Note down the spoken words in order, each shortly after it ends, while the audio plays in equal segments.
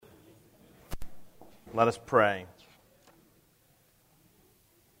Let us pray.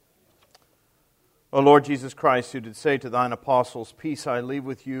 O Lord Jesus Christ, who did say to thine apostles, Peace I leave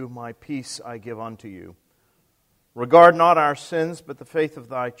with you, my peace I give unto you. Regard not our sins, but the faith of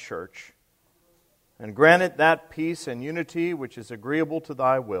thy church. And grant it that peace and unity which is agreeable to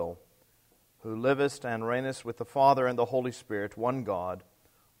thy will, who livest and reignest with the Father and the Holy Spirit, one God,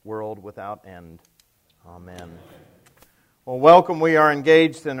 world without end. Amen. Well, welcome. We are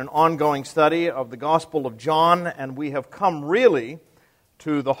engaged in an ongoing study of the Gospel of John, and we have come really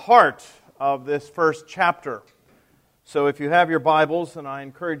to the heart of this first chapter. So if you have your Bibles, and I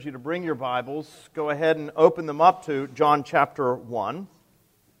encourage you to bring your Bibles, go ahead and open them up to John chapter 1.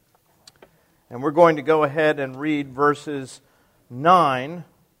 And we're going to go ahead and read verses 9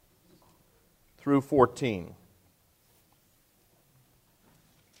 through 14.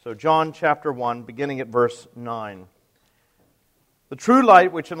 So John chapter 1, beginning at verse 9. The true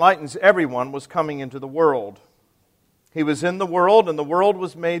light which enlightens everyone was coming into the world. He was in the world, and the world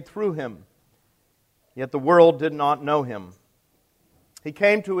was made through him. Yet the world did not know him. He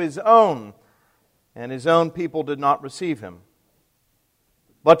came to his own, and his own people did not receive him.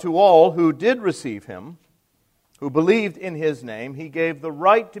 But to all who did receive him, who believed in his name, he gave the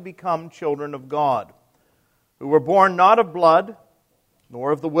right to become children of God, who were born not of blood,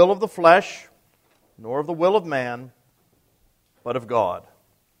 nor of the will of the flesh, nor of the will of man, but of God.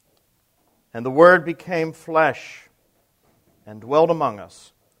 And the Word became flesh and dwelt among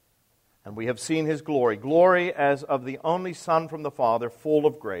us. And we have seen his glory, glory as of the only Son from the Father, full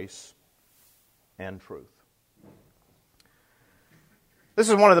of grace and truth. This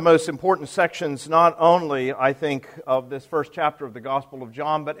is one of the most important sections, not only, I think, of this first chapter of the Gospel of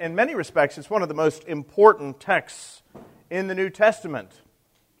John, but in many respects, it's one of the most important texts in the New Testament.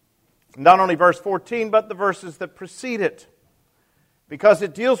 Not only verse 14, but the verses that precede it, because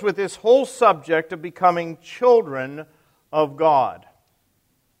it deals with this whole subject of becoming children of God.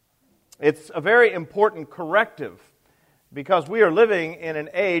 It's a very important corrective because we are living in an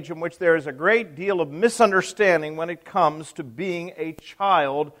age in which there is a great deal of misunderstanding when it comes to being a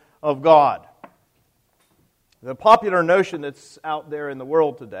child of God. The popular notion that's out there in the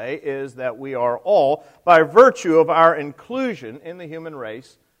world today is that we are all, by virtue of our inclusion in the human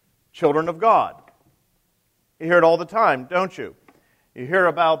race, children of God. You hear it all the time, don't you? You hear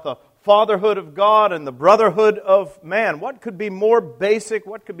about the fatherhood of God and the brotherhood of man. What could be more basic,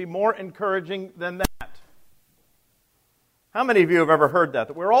 what could be more encouraging than that? How many of you have ever heard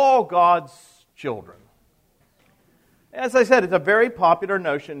that we're all God's children? As I said, it's a very popular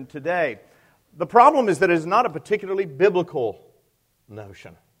notion today. The problem is that it is not a particularly biblical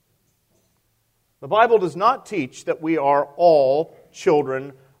notion. The Bible does not teach that we are all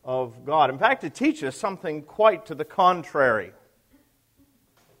children of God. In fact, it teaches something quite to the contrary.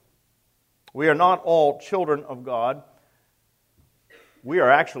 We are not all children of God. We are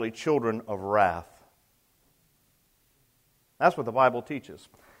actually children of wrath. That's what the Bible teaches.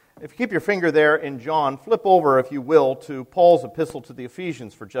 If you keep your finger there in John, flip over, if you will, to Paul's epistle to the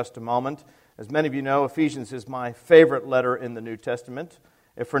Ephesians for just a moment. As many of you know, Ephesians is my favorite letter in the New Testament,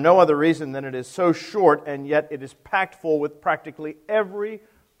 if for no other reason than it is so short, and yet it is packed full with practically every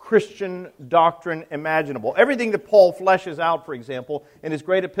Christian doctrine imaginable. Everything that Paul fleshes out, for example, in his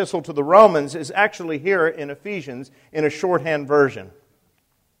great epistle to the Romans is actually here in Ephesians in a shorthand version.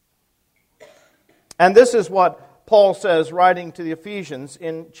 And this is what Paul says, writing to the Ephesians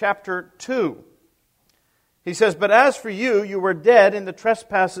in chapter 2. He says, But as for you, you were dead in the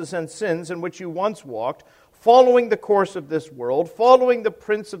trespasses and sins in which you once walked, following the course of this world, following the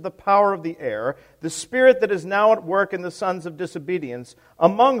prince of the power of the air, the spirit that is now at work in the sons of disobedience,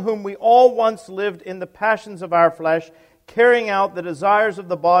 among whom we all once lived in the passions of our flesh, carrying out the desires of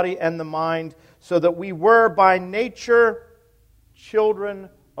the body and the mind, so that we were by nature children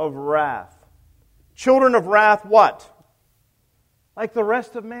of wrath. Children of wrath what? Like the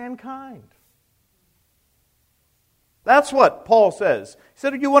rest of mankind. That's what Paul says. He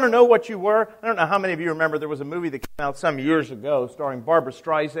said, you want to know what you were? I don't know how many of you remember there was a movie that came out some years ago starring Barbra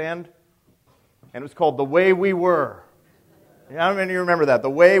Streisand, and it was called The Way We Were. How many of you remember that? The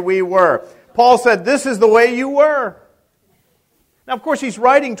Way We Were. Paul said, this is the way you were. Now, of course, he's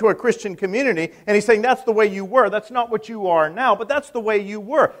writing to a Christian community, and he's saying that's the way you were. That's not what you are now, but that's the way you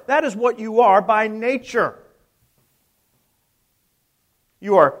were. That is what you are by nature.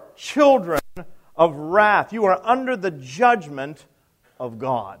 You are children of wrath. You are under the judgment of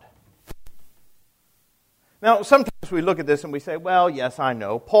God. Now, sometimes we look at this and we say, well, yes, I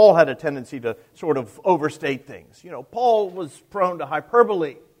know. Paul had a tendency to sort of overstate things. You know, Paul was prone to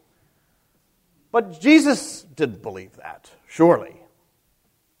hyperbole. But Jesus didn't believe that, surely.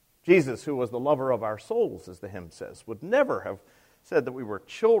 Jesus, who was the lover of our souls, as the hymn says, would never have said that we were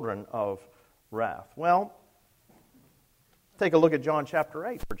children of wrath. Well, take a look at John chapter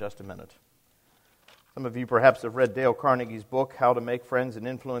 8 for just a minute. Some of you perhaps have read Dale Carnegie's book, How to Make Friends and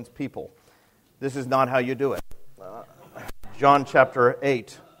Influence People. This is not how you do it. John chapter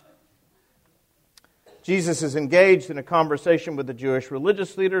 8. Jesus is engaged in a conversation with the Jewish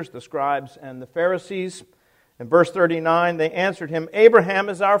religious leaders, the scribes and the Pharisees. In verse 39, they answered him, "Abraham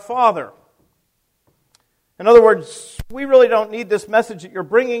is our father." In other words, we really don't need this message that you're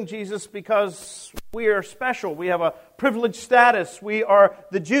bringing, Jesus, because we are special. We have a privileged status. We are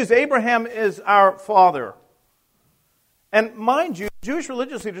the Jews. Abraham is our father. And mind you, Jewish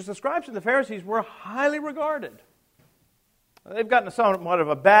religious leaders, the scribes and the Pharisees, were highly regarded. They've gotten somewhat of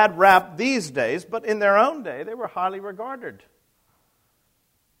a bad rap these days, but in their own day, they were highly regarded.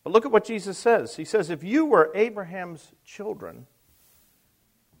 But look at what Jesus says. He says, if you were Abraham's children,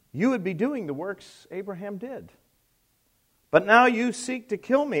 you would be doing the works Abraham did. But now you seek to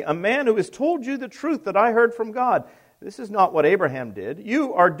kill me, a man who has told you the truth that I heard from God. This is not what Abraham did.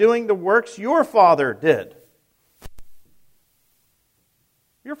 You are doing the works your father did.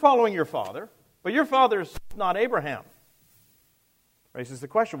 You're following your father, but your father's not Abraham. Raises the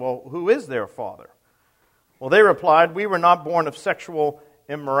question, well, who is their father? Well, they replied, we were not born of sexual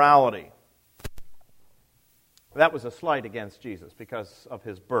immorality. That was a slight against Jesus because of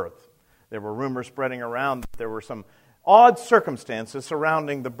his birth. There were rumors spreading around that there were some odd circumstances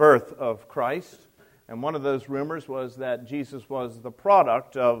surrounding the birth of Christ. And one of those rumors was that Jesus was the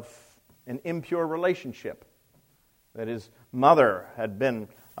product of an impure relationship. That his mother had been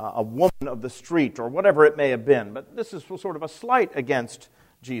a woman of the street or whatever it may have been. But this is sort of a slight against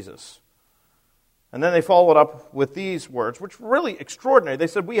Jesus. And then they followed up with these words, which were really extraordinary. They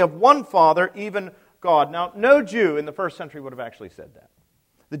said, we have one Father, even God. Now, no Jew in the first century would have actually said that.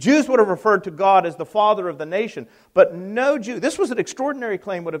 The Jews would have referred to God as the Father of the nation, but no Jew, this was an extraordinary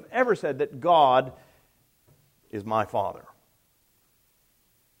claim, would have ever said that God is my Father.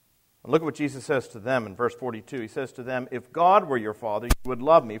 And look at what Jesus says to them in verse 42. He says to them, if God were your Father, you would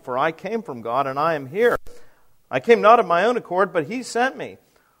love me, for I came from God and I am here. I came not of my own accord, but He sent me.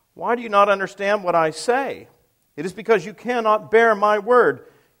 Why do you not understand what I say? It is because you cannot bear my word.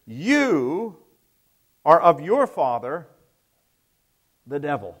 You are of your father, the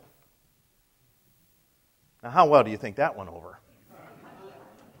devil. Now, how well do you think that went over?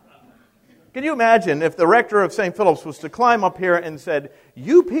 Can you imagine if the rector of St. Philip's was to climb up here and said,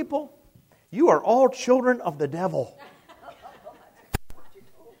 you people, you are all children of the devil.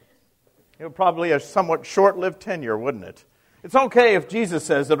 It would probably be a somewhat short-lived tenure, wouldn't it? It's okay if Jesus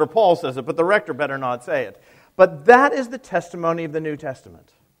says it or Paul says it, but the rector better not say it. But that is the testimony of the New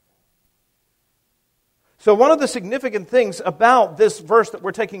Testament. So one of the significant things about this verse that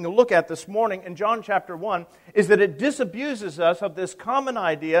we're taking a look at this morning in John chapter 1 is that it disabuses us of this common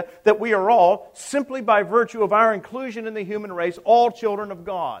idea that we are all, simply by virtue of our inclusion in the human race, all children of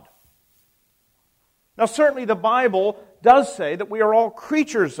God. Now certainly the Bible does say that we are all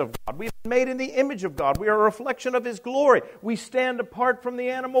creatures of God. We are made in the image of God. We are a reflection of His glory. We stand apart from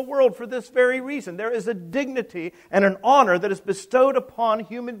the animal world for this very reason. There is a dignity and an honor that is bestowed upon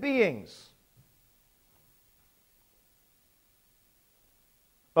human beings.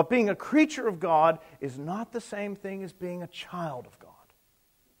 But being a creature of God is not the same thing as being a child of God.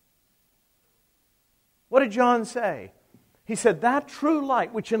 What did John say? He said that true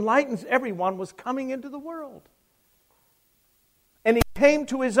light which enlightens everyone was coming into the world. And He came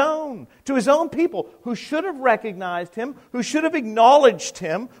to His own people who should have recognized Him, who should have acknowledged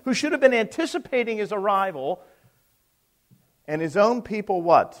Him, who should have been anticipating His arrival. And His own people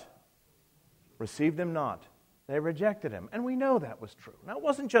what? Received Him not. They rejected Him. And we know that was true. Now, it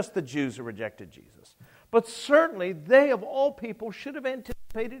wasn't just the Jews who rejected Jesus, but certainly they of all people should have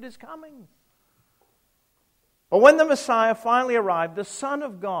anticipated His coming. But when the Messiah finally arrived, the Son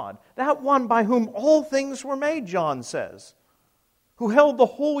of God, that one by whom all things were made, John says, who held the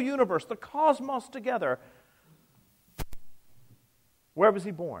whole universe, the cosmos together, where was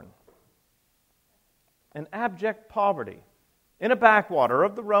He born? In abject poverty, in a backwater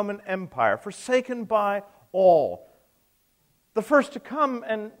of the Roman Empire, forsaken by all. The first to come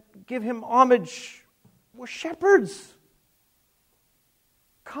and give Him homage were shepherds,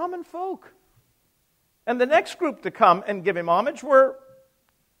 common folk. And the next group to come and give Him homage were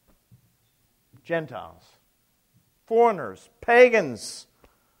Gentiles, foreigners, pagans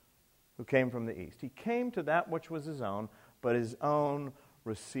who came from the east. He came to that which was His own, but His own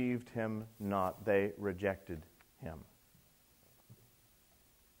received Him not. They rejected Him.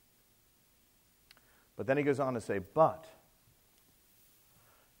 But then He goes on to say, but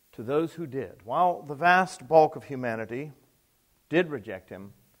to those who did. While the vast bulk of humanity did reject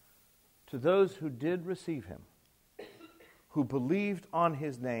him, to those who did receive him, who believed on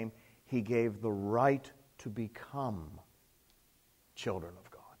his name, he gave the right to become children of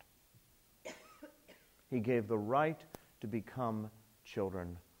God. He gave the right to become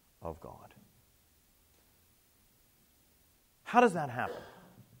children of God. How does that happen?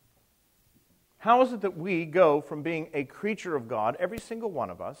 How is it that we go from being a creature of God, every single one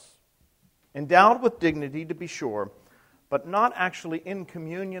of us, endowed with dignity to be sure, but not actually in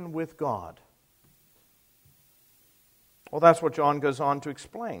communion with God? Well, that's what John goes on to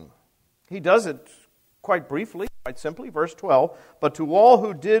explain. He does it quite briefly, quite simply, verse 12. But to all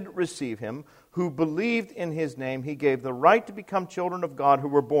who did receive him, who believed in his name, he gave the right to become children of God, who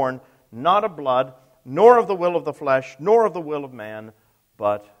were born not of blood, nor of the will of the flesh, nor of the will of man,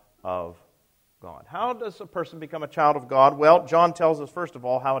 but of God. How does a person become a child of God? Well, John tells us, first of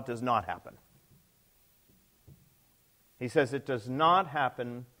all, how it does not happen. He says it does not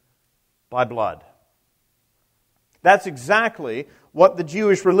happen by blood. That's exactly what the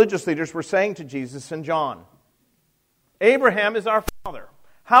Jewish religious leaders were saying to Jesus and John. Abraham is our father.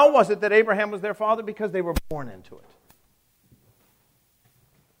 How was it that Abraham was their father? Because they were born into it.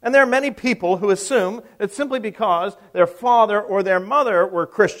 And there are many people who assume that simply because their father or their mother were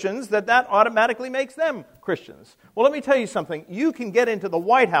Christians, that automatically makes them Christians. Well, let me tell you something. You can get into the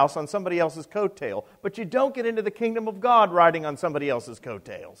White House on somebody else's coattail, but you don't get into the kingdom of God riding on somebody else's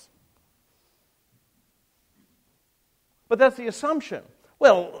coattails. But that's the assumption.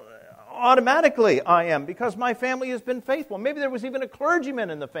 Well, automatically I am, because my family has been faithful. Maybe there was even a clergyman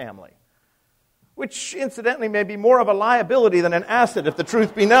in the family, which incidentally may be more of a liability than an asset, if the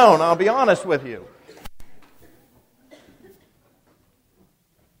truth be known. I'll be honest with you.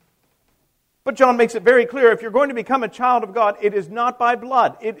 But John makes it very clear, if you're going to become a child of God, it is not by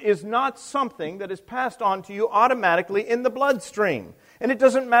blood. It is not something that is passed on to you automatically in the bloodstream. And it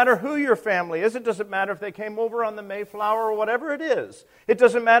doesn't matter who your family is. It doesn't matter if they came over on the Mayflower or whatever it is. It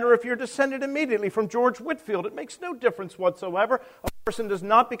doesn't matter if you're descended immediately from George Whitefield. It makes no difference whatsoever. A person does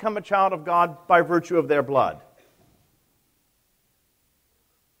not become a child of God by virtue of their blood.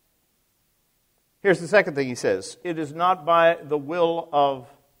 Here's the second thing he says. It is not by the will of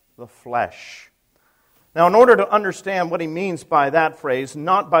the flesh. Now, in order to understand what he means by that phrase,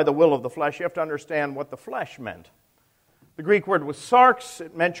 not by the will of the flesh, you have to understand what the flesh meant. The Greek word was sarx.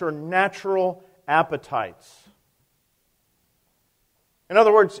 It meant your natural appetites. In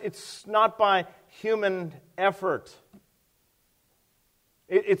other words, it's not by human effort.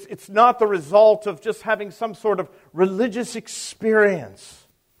 It's not the result of just having some sort of religious experience.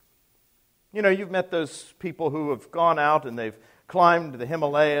 You know, you've met those people who have gone out and they've climbed the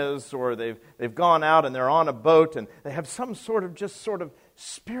Himalayas, or they've gone out and they're on a boat and they have some sort of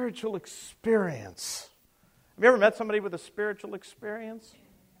spiritual experience. Have you ever met somebody with a spiritual experience?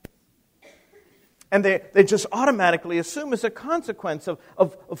 And they just automatically assume, as a consequence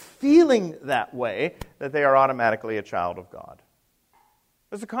of feeling that way, that they are automatically a child of God.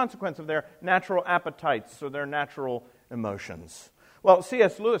 As a consequence of their natural appetites or their natural emotions. Well,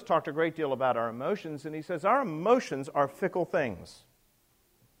 C.S. Lewis talked a great deal about our emotions, and he says our emotions are fickle things.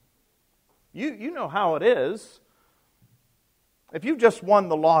 You know how it is. If you've just won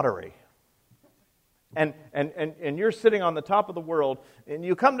the lottery, and you're sitting on the top of the world, and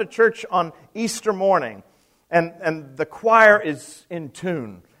you come to church on Easter morning, and the choir is in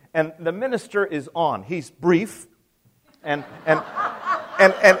tune, and the minister is on. He's brief, and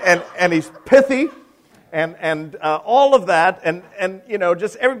he's pithy, and all of that, and you know,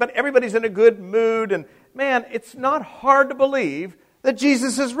 just everybody's in a good mood, and man, it's not hard to believe that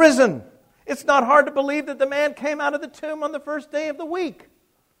Jesus is risen. It's not hard to believe that the man came out of the tomb on the first day of the week.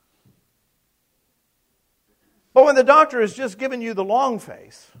 But when the doctor has just given you the long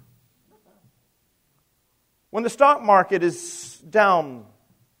face, when the stock market is down,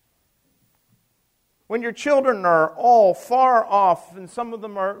 when your children are all far off and some of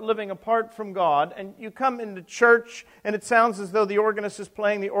them are living apart from God, and you come into church and it sounds as though the organist is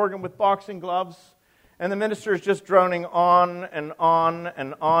playing the organ with boxing gloves and the minister is just droning on and on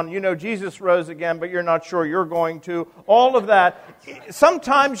and on. You know Jesus rose again, but you're not sure you're going to. All of that.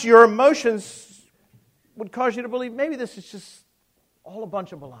 Sometimes your emotions would cause you to believe maybe this is just all a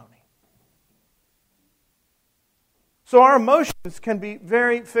bunch of baloney. So our emotions can be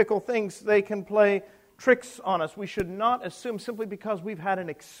very fickle things. They can play tricks on us. We should not assume simply because we've had an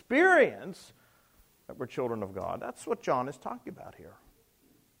experience that we're children of God. That's what John is talking about here.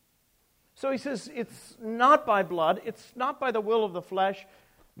 So he says it's not by blood, it's not by the will of the flesh,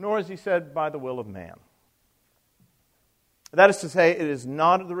 nor, as he said, by the will of man. That is to say, it is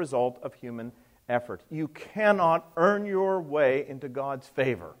not the result of human effort. You cannot earn your way into God's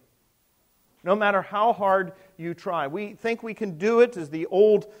favor, no matter how hard you try. We think we can do it, as the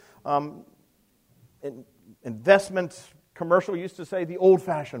old investment commercial used to say, the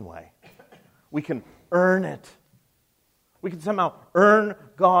old-fashioned way. We can earn it. We can somehow earn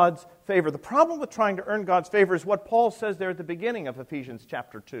God's favor. The problem with trying to earn God's favor is what Paul says there at the beginning of Ephesians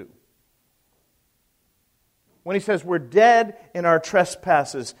chapter 2. When he says we're dead in our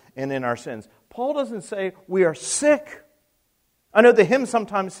trespasses and in our sins. Paul doesn't say we are sick. I know the hymns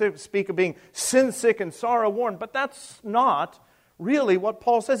sometimes speak of being sin-sick and sorrow-worn, but that's not really what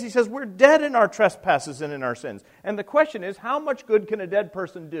Paul says. He says we're dead in our trespasses and in our sins. And the question is, how much good can a dead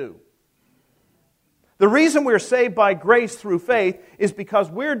person do? The reason we're saved by grace through faith is because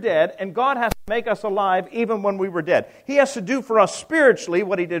we're dead, and God has to make us alive even when we were dead. He has to do for us spiritually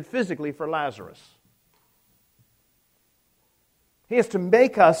what He did physically for Lazarus. He has to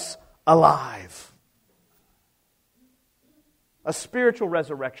make us alive. A spiritual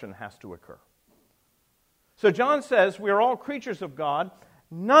resurrection has to occur. So John says we are all creatures of God.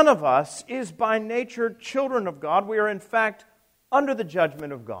 None of us is by nature children of God. We are in fact under the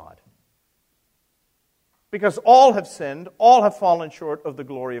judgment of God. Because all have sinned, all have fallen short of the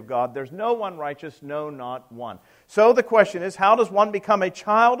glory of God. There's no one righteous, no, not one. So the question is, how does one become a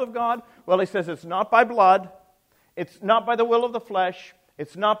child of God? Well, he says it's not by blood, it's not by the will of the flesh,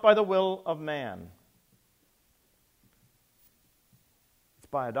 it's not by the will of man. It's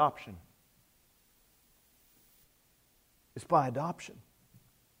by adoption. It's by adoption.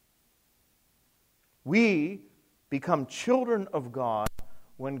 We become children of God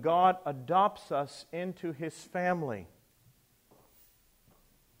when God adopts us into His family.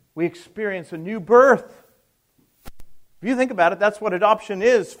 We experience a new birth. If you think about it, that's what adoption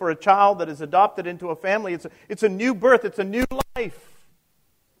is for a child that is adopted into a family. It's a new birth. It's a new life.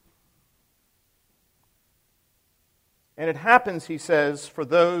 And it happens, he says, for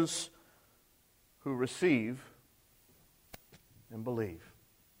those who receive and believe.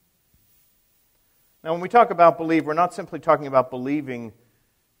 Now, when we talk about believe, we're not simply talking about believing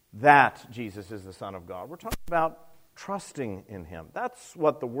that Jesus is the Son of God. We're talking about trusting in Him. That's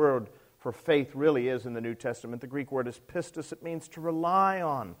what the word for faith really is in the New Testament. The Greek word is pistis. It means to rely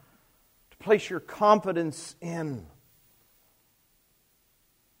on, to place your confidence in.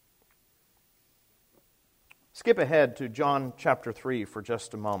 Skip ahead to John chapter 3 for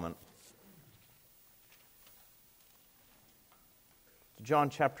just a moment. John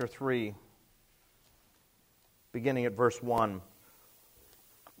chapter 3, beginning at verse 1.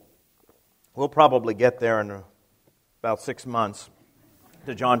 We'll probably get there in about 6 months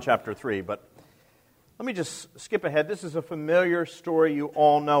to John chapter 3, but let me just skip ahead. This is a familiar story. You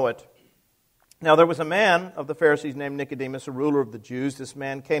all know it. Now there was a man of the Pharisees named Nicodemus, a ruler of the Jews. This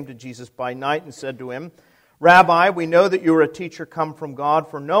man came to Jesus by night and said to Him, Rabbi, we know that you are a teacher come from God,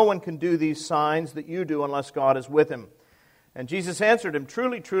 for no one can do these signs that you do unless God is with him. And Jesus answered him,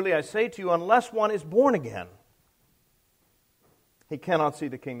 Truly, truly, I say to you, unless one is born again, he cannot see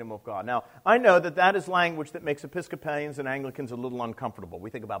the kingdom of God. Now, I know that that is language that makes Episcopalians and Anglicans a little uncomfortable.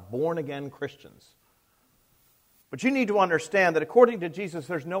 We think about born-again Christians. But you need to understand that according to Jesus,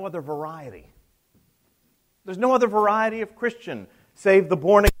 there's no other variety. There's no other variety of Christian save the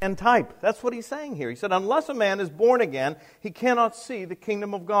born-again type. That's what He's saying here. He said, unless a man is born again, he cannot see the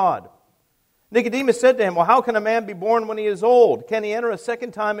kingdom of God. Nicodemus said to him, Well, how can a man be born when he is old? Can he enter a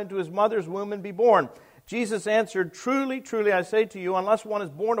second time into his mother's womb and be born? Jesus answered, Truly, truly, I say to you, unless one is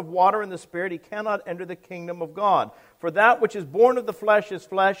born of water and the Spirit, he cannot enter the kingdom of God. For that which is born of the flesh is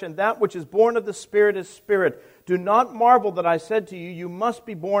flesh, and that which is born of the Spirit is spirit. Do not marvel that I said to you, you must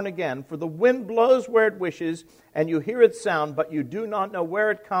be born again. For the wind blows where it wishes, and you hear its sound, but you do not know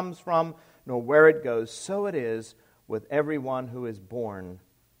where it comes from, nor where it goes. So it is with everyone who is born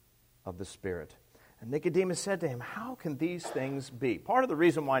of the Spirit. And Nicodemus said to him, How can these things be? Part of the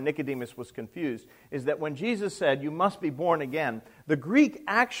reason why Nicodemus was confused is that when Jesus said, You must be born again, the Greek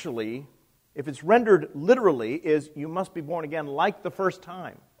actually, if it's rendered literally, is you must be born again like the first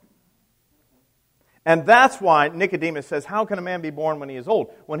time. And that's why Nicodemus says, How can a man be born when he is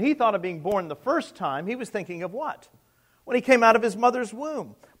old? When he thought of being born the first time, he was thinking of what? When he came out of his mother's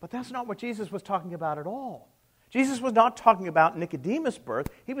womb. But that's not what Jesus was talking about at all. Jesus was not talking about Nicodemus' birth.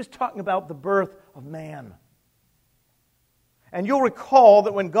 He was talking about the birth of man. And you'll recall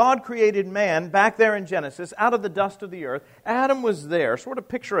that when God created man back there in Genesis, out of the dust of the earth, Adam was there. Sort of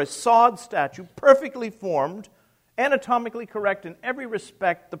picture a sod statue, perfectly formed, anatomically correct in every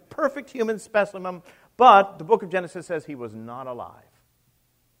respect, the perfect human specimen, but the book of Genesis says he was not alive.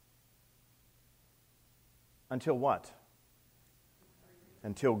 Until what?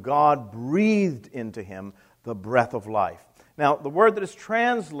 until God breathed into him the breath of life. Now, the word that is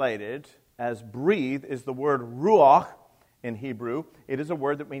translated as breathe is the word ruach in Hebrew. It is a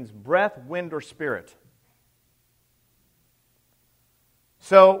word that means breath, wind, or spirit.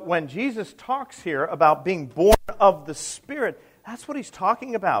 So when Jesus talks here about being born of the Spirit, that's what he's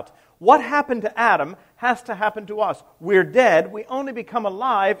talking about. What happened to Adam has to happen to us. We're dead. We only become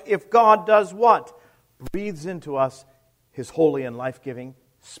alive if God does what? Breathes into us his holy and life-giving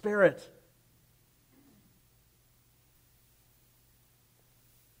Spirit.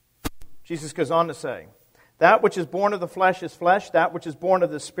 Jesus goes on to say, that which is born of the flesh is flesh, that which is born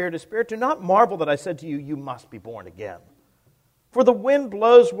of the Spirit is spirit. Do not marvel that I said to you, you must be born again. For the wind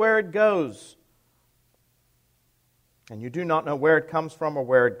blows where it goes, and you do not know where it comes from or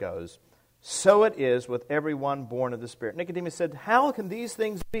where it goes. So it is with everyone born of the Spirit. Nicodemus said, how can these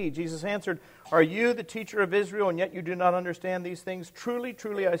things be? Jesus answered, are you the teacher of Israel, and yet you do not understand these things? Truly,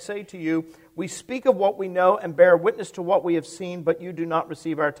 truly, I say to you, we speak of what we know and bear witness to what we have seen, but you do not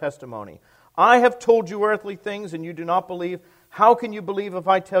receive our testimony. I have told you earthly things, and you do not believe. How can you believe if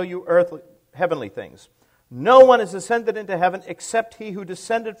I tell you heavenly things? No one has ascended into heaven except he who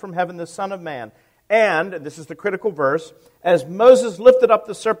descended from heaven, the Son of Man. And this is the critical verse, as Moses lifted up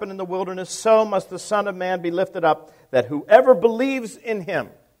the serpent in the wilderness, so must the Son of Man be lifted up, that whoever believes in him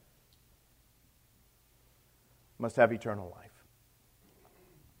must have eternal life.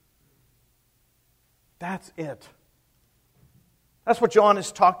 That's it. That's what John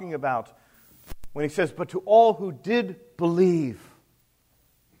is talking about when he says, but to all who did believe,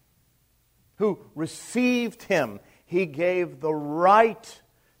 who received him, he gave the right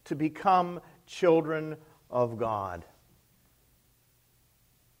to become children of God.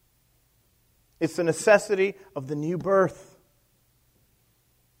 It's the necessity of the new birth.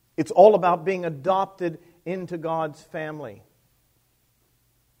 It's all about being adopted into God's family.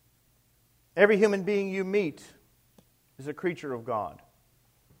 Every human being you meet is a creature of God.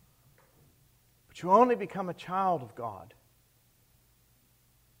 But you only become a child of God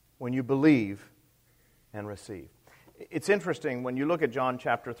when you believe and receive. It's interesting, when you look at John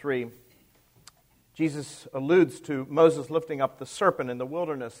chapter 3, Jesus alludes to Moses lifting up the serpent in the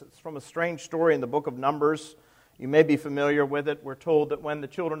wilderness. It's from a strange story in the book of Numbers. You may be familiar with it. We're told that when the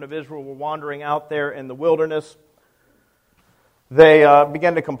children of Israel were wandering out there in the wilderness, they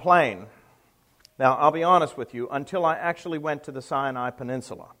began to complain. Now, I'll be honest with you, until I actually went to the Sinai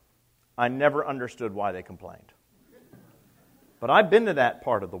Peninsula, I never understood why they complained. But I've been to that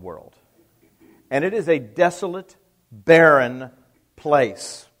part of the world, and it is a desolate, barren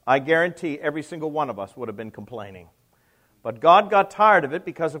place. I guarantee every single one of us would have been complaining. But God got tired of it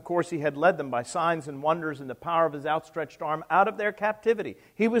because, of course, He had led them by signs and wonders in the power of His outstretched arm out of their captivity.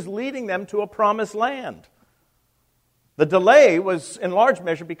 He was leading them to a promised land. The delay was in large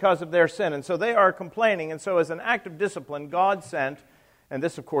measure because of their sin, and so they are complaining. And so as an act of discipline, God sent, and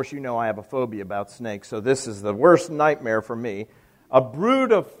this, of course, you know I have a phobia about snakes, so this is the worst nightmare for me, a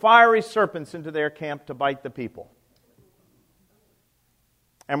brood of fiery serpents into their camp to bite the people.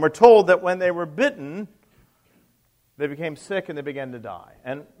 And we're told that when they were bitten, they became sick and they began to die.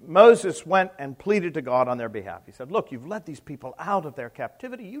 And Moses went and pleaded to God on their behalf. He said, look, you've let these people out of their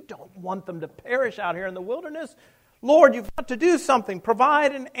captivity. You don't want them to perish out here in the wilderness. Lord, you've got to do something.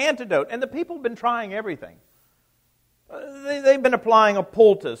 Provide an antidote. And the people have been trying everything. They've been applying a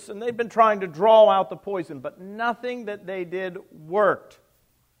poultice, and they've been trying to draw out the poison, but nothing that they did worked.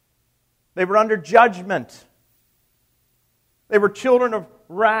 They were under judgment. They were children of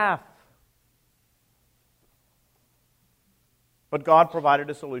wrath. But God provided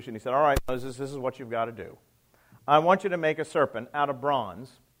a solution. He said, all right, Moses, this is what you've got to do. I want you to make a serpent out of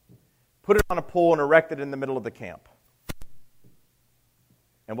bronze, put it on a pole, and erect it in the middle of the camp.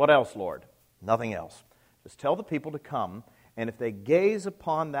 And what else, Lord? Nothing else. Just tell the people to come, and if they gaze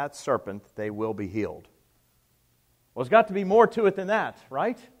upon that serpent, they will be healed. Well, there's got to be more to it than that,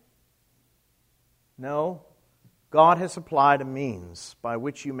 right? No. God has supplied a means by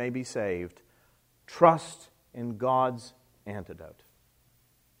which you may be saved. Trust in God's antidote.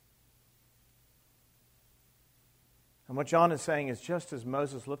 And what John is saying is, just as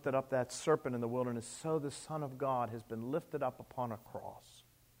Moses lifted up that serpent in the wilderness, so the Son of God has been lifted up upon a cross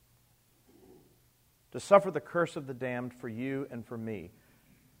to suffer the curse of the damned for you and for me,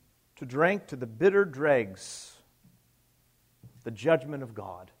 to drink to the bitter dregs the judgment of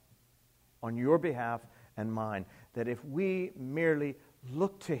God on your behalf and mine, that if we merely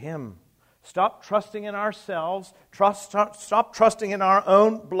look to Him, stop trusting in ourselves, stop trusting in our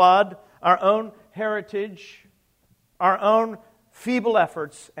own blood, our own heritage, our own feeble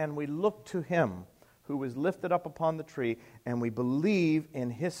efforts, and we look to Him who was lifted up upon the tree, and we believe in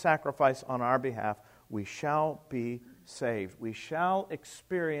His sacrifice on our behalf, we shall be saved. We shall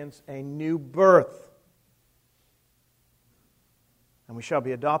experience a new birth. And we shall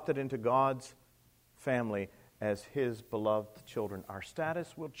be adopted into God's family as His beloved children. Our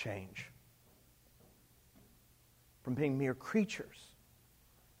status will change from being mere creatures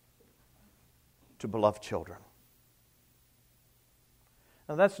to beloved children.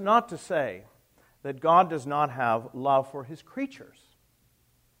 Now, that's not to say that God does not have love for His creatures.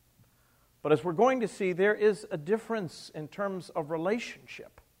 But as we're going to see, there is a difference in terms of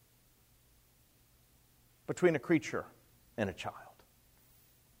relationship between a creature and a child.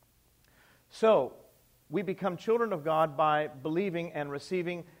 So, we become children of God by believing and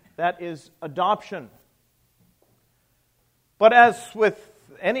receiving. That is adoption. But as with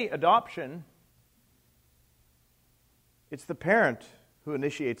any adoption, it's the parent who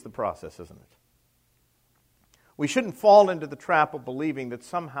initiates the process, isn't it? We shouldn't fall into the trap of believing that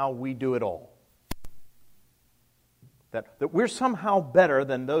somehow we do it all. That we're somehow better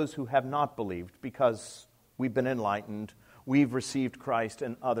than those who have not believed because we've been enlightened, we've received Christ,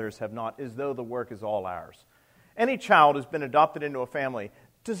 and others have not, as though the work is all ours. Any child who's been adopted into a family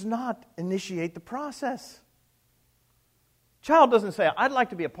does not initiate the process. Child doesn't say, I'd like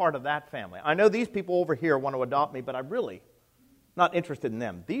to be a part of that family. I know these people over here want to adopt me, but I'm really not interested in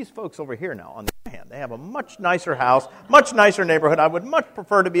them. These folks over here now, on the other hand, they have a much nicer house, much nicer neighborhood. I would much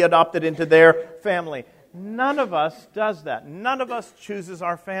prefer to be adopted into their family. None of us does that. None of us chooses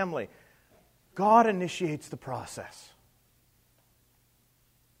our family. God initiates the process.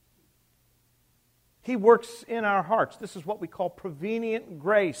 He works in our hearts. This is what we call prevenient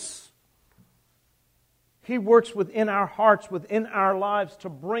grace. He works within our hearts, within our lives, to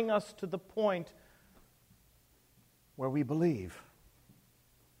bring us to the point where we believe.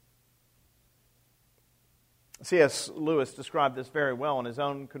 C.S. Lewis described this very well in his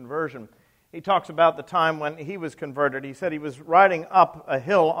own conversion. He talks about the time when he was converted. He said he was riding up a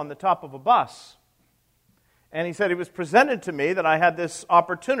hill on the top of a bus. And he said, it was presented to me that I had this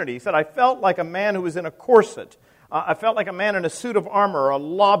opportunity. He said, I felt like a man who was in a corset. I felt like a man in a suit of armor, a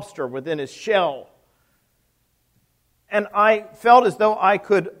lobster within his shell. And I felt as though I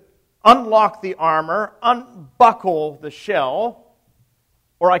could unlock the armor, unbuckle the shell,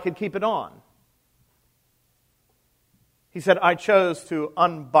 or I could keep it on. He said, I chose to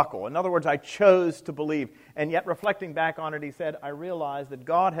unbuckle. In other words, I chose to believe. And yet, reflecting back on it, he said, I realized that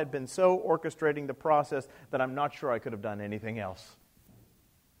God had been so orchestrating the process that I'm not sure I could have done anything else.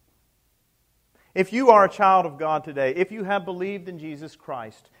 If you are a child of God today, if you have believed in Jesus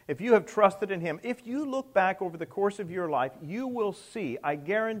Christ, if you have trusted in Him, if you look back over the course of your life, you will see, I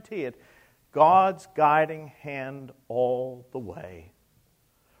guarantee it, God's guiding hand all the way.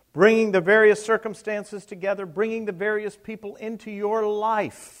 Bringing the various circumstances together, bringing the various people into your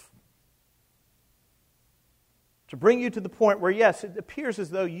life to bring you to the point where, yes, it appears as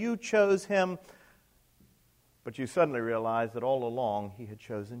though you chose Him, but you suddenly realize that all along He had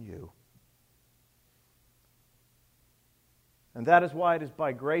chosen you. And that is why it is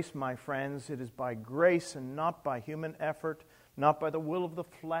by grace, my friends. It is by grace and not by human effort, not by the will of the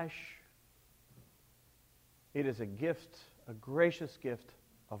flesh. It is a gift, a gracious gift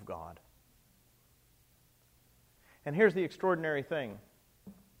of God. And here's the extraordinary thing.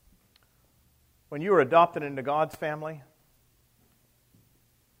 When you are adopted into God's family,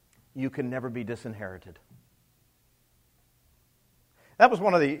 you can never be disinherited. That was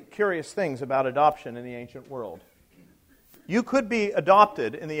one of the curious things about adoption in the ancient world. You could be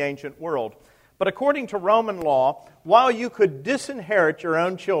adopted in the ancient world, but according to Roman law, while you could disinherit your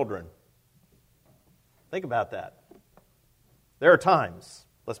own children, think about that. There are times,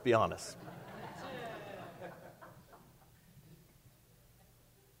 let's be honest.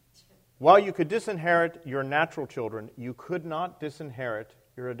 While you could disinherit your natural children, you could not disinherit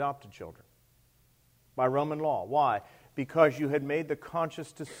your adopted children by Roman law. Why? Because you had made the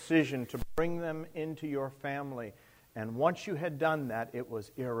conscious decision to bring them into your family. And once you had done that, it was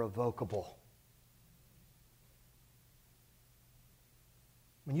irrevocable.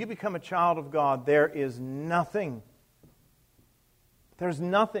 When you become a child of God, there is nothing. There's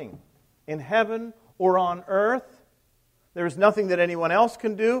nothing in heaven or on earth. There's nothing that anyone else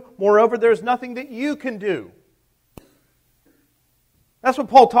can do. Moreover, there's nothing that you can do. That's what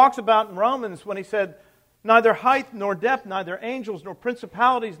Paul talks about in Romans when he said, neither height nor depth, neither angels nor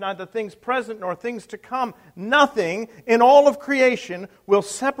principalities, neither things present nor things to come, nothing in all of creation will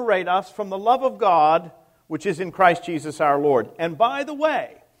separate us from the love of God which is in Christ Jesus our Lord. And by the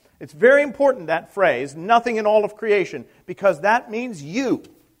way, it's very important, that phrase, nothing in all of creation, because that means you.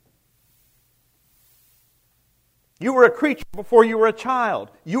 You were a creature before you were a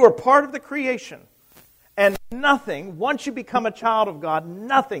child. You are part of the creation. And nothing, once you become a child of God,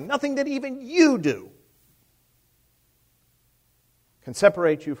 nothing that even you do, can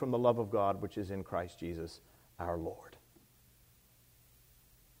separate you from the love of God which is in Christ Jesus our Lord.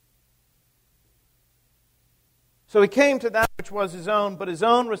 So he came to that which was his own, but his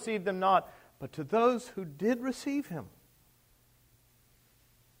own received them not. But to those who did receive him,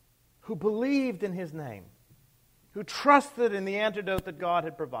 who believed in his name, who trusted in the antidote that God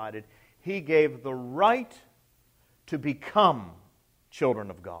had provided, he gave the right to become children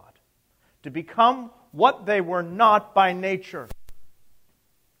of God, to become what they were not by nature.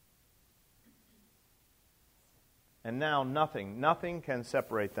 And now nothing can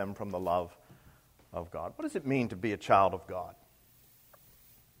separate them from the love of God. What does it mean to be a child of God?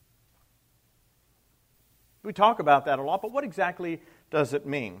 We talk about that a lot, but what exactly does it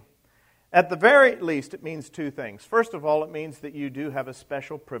mean? At the very least, it means two things. First of all, it means that you do have a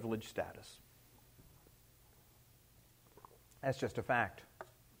special privileged status. That's just a fact.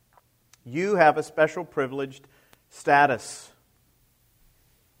 You have a special privileged status.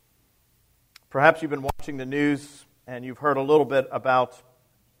 Perhaps you've been watching the news and you've heard a little bit about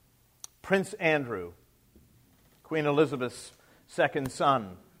Prince Andrew, Queen Elizabeth's second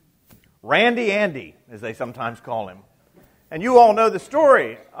son. Randy Andy, as they sometimes call him. And you all know the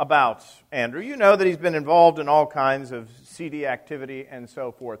story about Andrew. You know that he's been involved in all kinds of seedy activity and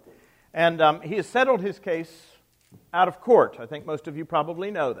so forth. And he has settled his case out of court. I think most of you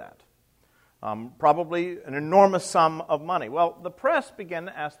probably know that. Probably an enormous sum of money. Well, the press began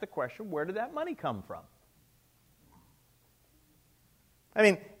to ask the question, where did that money come from? I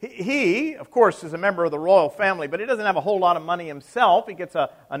mean, he, of course, is a member of the royal family, but he doesn't have a whole lot of money himself. He gets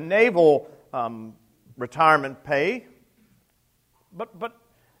a naval retirement pay. But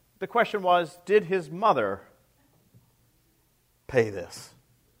the question was, did his mother pay this?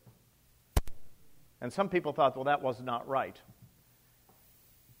 And some people thought, well, that was not right.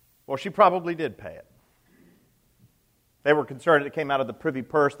 Well, she probably did pay it. They were concerned that it came out of the privy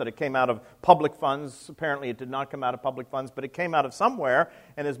purse, that it came out of public funds. Apparently it did not come out of public funds, but it came out of somewhere,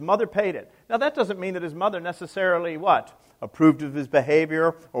 and his mother paid it. Now, that doesn't mean that his mother necessarily, approved of his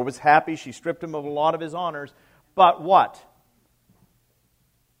behavior or was happy. She stripped him of a lot of his honors. But what?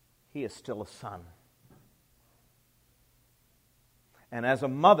 He is still a son. And as a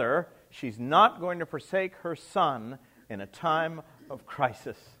mother, she's not going to forsake her son in a time of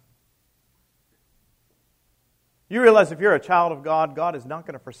crisis. You realize if you're a child of God, God is not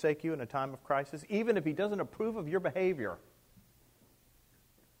going to forsake you in a time of crisis, even if He doesn't approve of your behavior.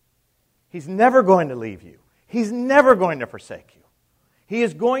 He's never going to leave you. He's never going to forsake you. He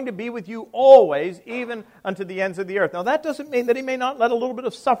is going to be with you always, even unto the ends of the earth. Now, that doesn't mean that He may not let a little bit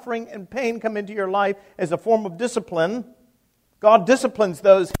of suffering and pain come into your life as a form of discipline. God disciplines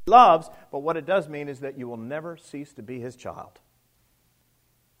those He loves, but what it does mean is that you will never cease to be His child.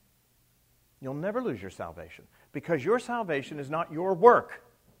 You'll never lose your salvation, because your salvation is not your work.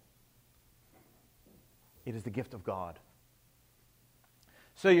 It is the gift of God.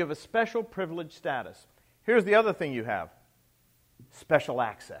 So you have a special privileged status. Here's the other thing you have. Special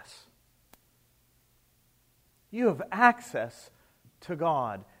access. You have access to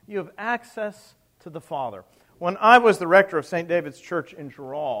God. You have access to the Father. When I was the rector of St. David's Church in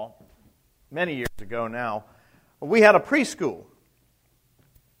Chirral, many years ago now, we had a preschool.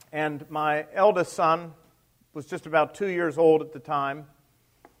 And my eldest son was just about 2 years old at the time.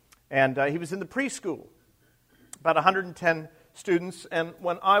 And he was in the preschool. About 110 students. And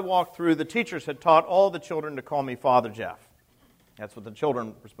when I walked through, the teachers had taught all the children to call me Father Jeff. That's what the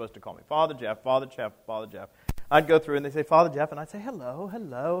children were supposed to call me. Father Jeff, Father Jeff, Father Jeff. I'd go through and they'd say, Father Jeff, and I'd say, hello,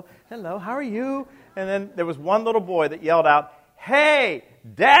 hello, hello, how are you? And then there was one little boy that yelled out, hey,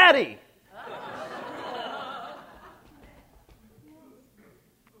 Daddy!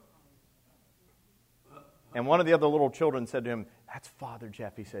 And one of the other little children said to him, that's Father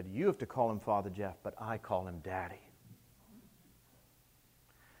Jeff. He said, you have to call him Father Jeff, but I call him Daddy.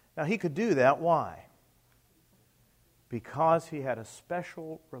 Now, he could do that. Why? Because he had a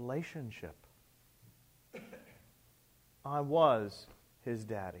special relationship. I was his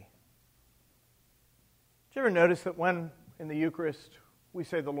daddy. Did you ever notice that when in the Eucharist we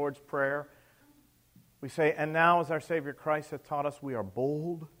say the Lord's Prayer, we say, and now as our Savior Christ hath taught us, we are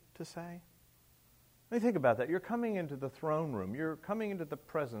bold to say? Let me think about that. You're coming into the throne room. You're coming into the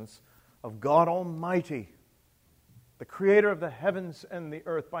presence of God Almighty, the Creator of the heavens and the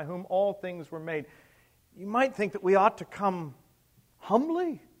earth, by whom all things were made. You might think that we ought to come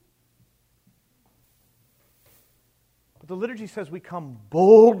humbly. But the liturgy says we come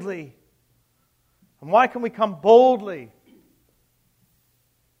boldly. And why can we come boldly?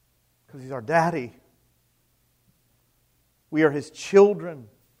 Because He's our daddy. We are His children.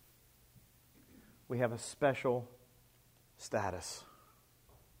 We have a special status.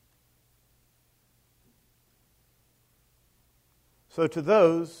 So to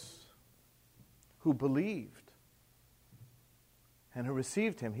those who believed and who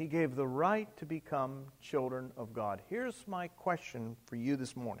received Him, He gave the right to become children of God. Here's my question for you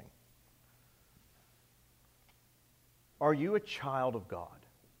this morning. Are you a child of God?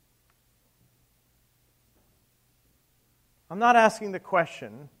 I'm not asking the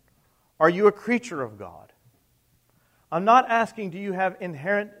question, are you a creature of God? I'm not asking, do you have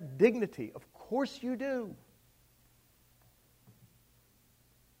inherent dignity? Of course you do.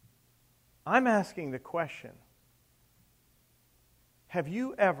 I'm asking the question, have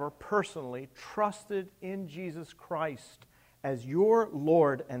you ever personally trusted in Jesus Christ as your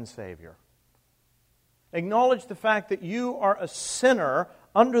Lord and Savior? Acknowledge the fact that you are a sinner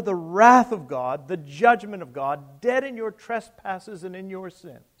under the wrath of God, the judgment of God, dead in your trespasses and in your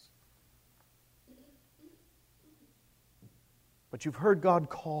sins. But you've heard God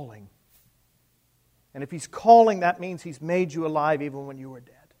calling. And if He's calling, that means He's made you alive even when you were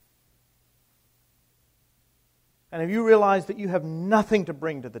dead. And have you realized that you have nothing to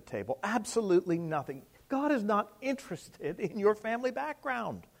bring to the table? Absolutely nothing. God is not interested in your family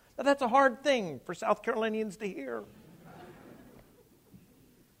background. Now, that's a hard thing for South Carolinians to hear.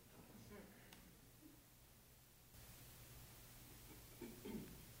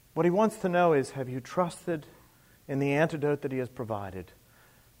 What He wants to know is, have you trusted in the antidote that He has provided?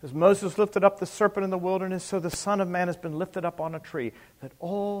 As Moses lifted up the serpent in the wilderness, so the Son of Man has been lifted up on a tree, that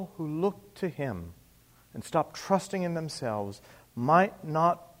all who look to Him and stop trusting in themselves might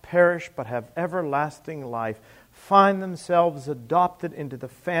not perish but have everlasting life, find themselves adopted into the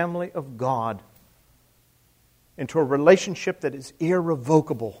family of God, into a relationship that is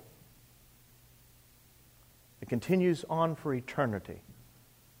irrevocable. It continues on for eternity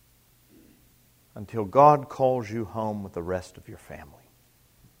until God calls you home with the rest of your family.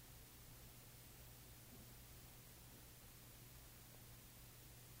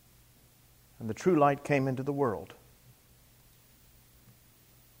 And the true light came into the world.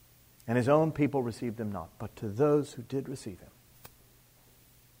 And His own people received Him not. But to those who did receive Him,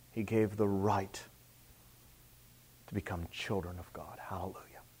 He gave the right to become children of God. Hallelujah.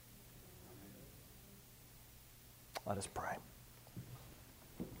 Let us pray.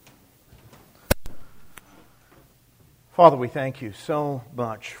 Father, we thank You so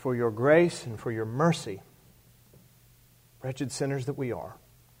much for Your grace and for Your mercy, wretched sinners that we are.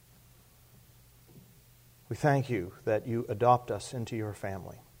 We thank You that You adopt us into Your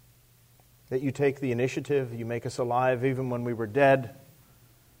family, that You take the initiative, You make us alive even when we were dead,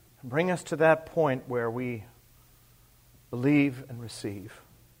 and bring us to that point where we believe and receive.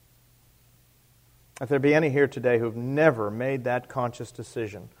 If there be any here today who have never made that conscious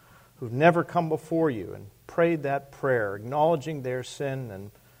decision, who've never come before You and prayed that prayer, acknowledging their sin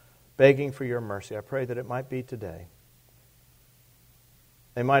and begging for Your mercy, I pray that it might be today.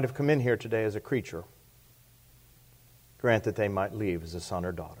 They might have come in here today as a creature. Grant that they might leave as a son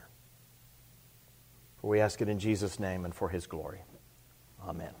or daughter. For we ask it in Jesus' name and for His glory.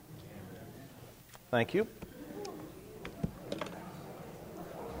 Amen. Thank you.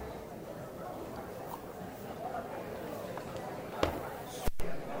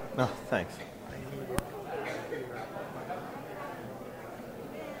 No, thanks.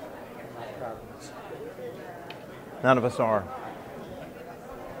 None of us are.